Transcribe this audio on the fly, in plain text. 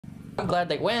I'm glad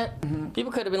they went.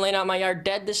 People could have been laying out in my yard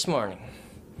dead this morning.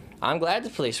 I'm glad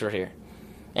the police were here.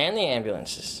 And the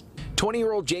ambulances.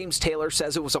 20-year-old James Taylor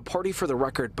says it was a party for the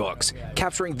record books,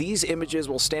 capturing these images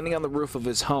while standing on the roof of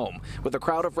his home, with a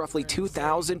crowd of roughly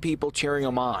 2,000 people cheering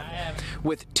him on.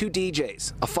 With 2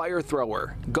 DJs, a fire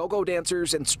thrower, go-go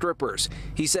dancers, and strippers,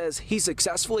 he says he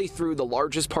successfully threw the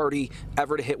largest party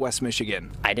ever to hit West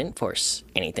Michigan. I didn't force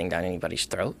anything down anybody's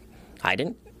throat. I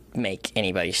didn't make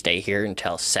anybody stay here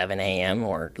until 7 a.m.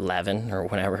 or 11 or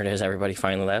whenever it is everybody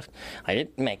finally left. I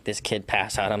didn't make this kid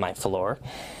pass out on my floor.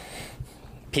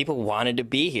 People wanted to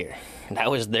be here. That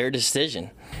was their decision.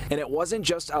 And it wasn't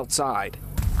just outside.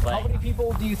 How many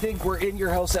people do you think were in your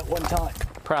house at one time?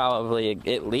 Probably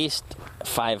at least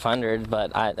 500,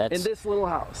 but that's... In this little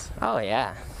house? Oh,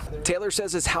 yeah. Taylor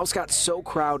says his house got so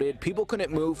crowded, people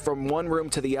couldn't move from one room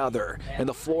to the other, and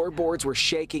the floorboards were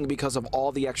shaking because of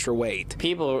all the extra weight.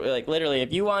 People, like, literally,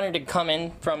 if you wanted to come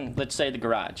in from, let's say, the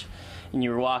garage, and you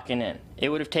were walking in, it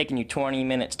would have taken you 20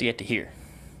 minutes to get to here.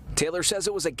 Taylor says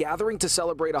it was a gathering to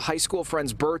celebrate a high school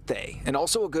friend's birthday and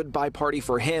also a goodbye party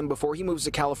for him before he moves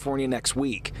to California next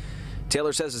week.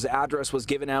 Taylor says his address was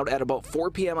given out at about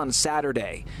 4 p.m. on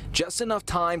Saturday, just enough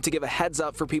time to give a heads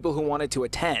up for people who wanted to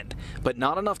attend, but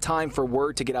not enough time for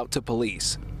word to get out to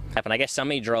police. I guess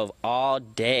somebody drove all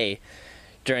day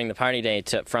during the party day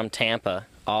from Tampa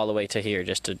all the way to here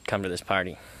just to come to this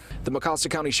party. The Mecosta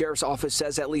County Sheriff's Office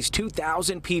says at least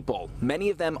 2,000 people, many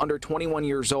of them under 21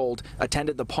 years old,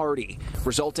 attended the party,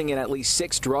 resulting in at least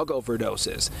 6 drug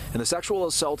overdoses and the sexual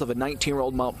assault of a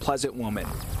 19-year-old Mount Pleasant woman.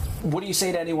 What do you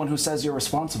say to anyone who says you're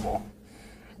responsible?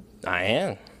 I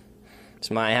am. It's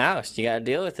my house. You got to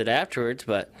deal with it afterwards,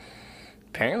 but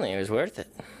apparently it was worth it.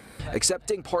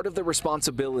 Accepting part of the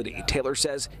responsibility, Taylor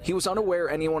says he was unaware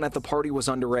anyone at the party was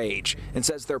underage and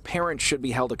says their parents should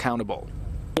be held accountable.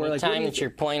 Every time that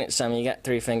you're pointing at someone, you got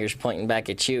 3 fingers pointing back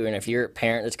at you, and if you're a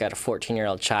parent that's got a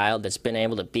 14-year-old child that's been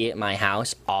able to be at my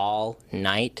house all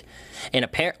night, and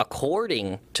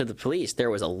according to the police,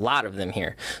 there was a lot of them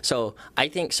here. So I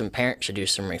think some parents should do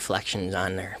some reflections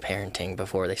on their parenting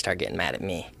before they start getting mad at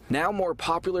me. Now more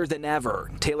popular than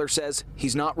ever, Taylor says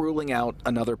he's not ruling out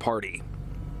another party.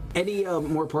 Any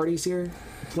more parties here?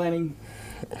 Planning?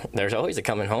 There's always a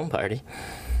coming home party.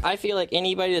 I feel like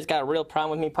anybody that's got a real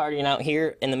problem with me partying out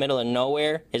here in the middle of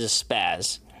nowhere is a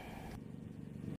spaz.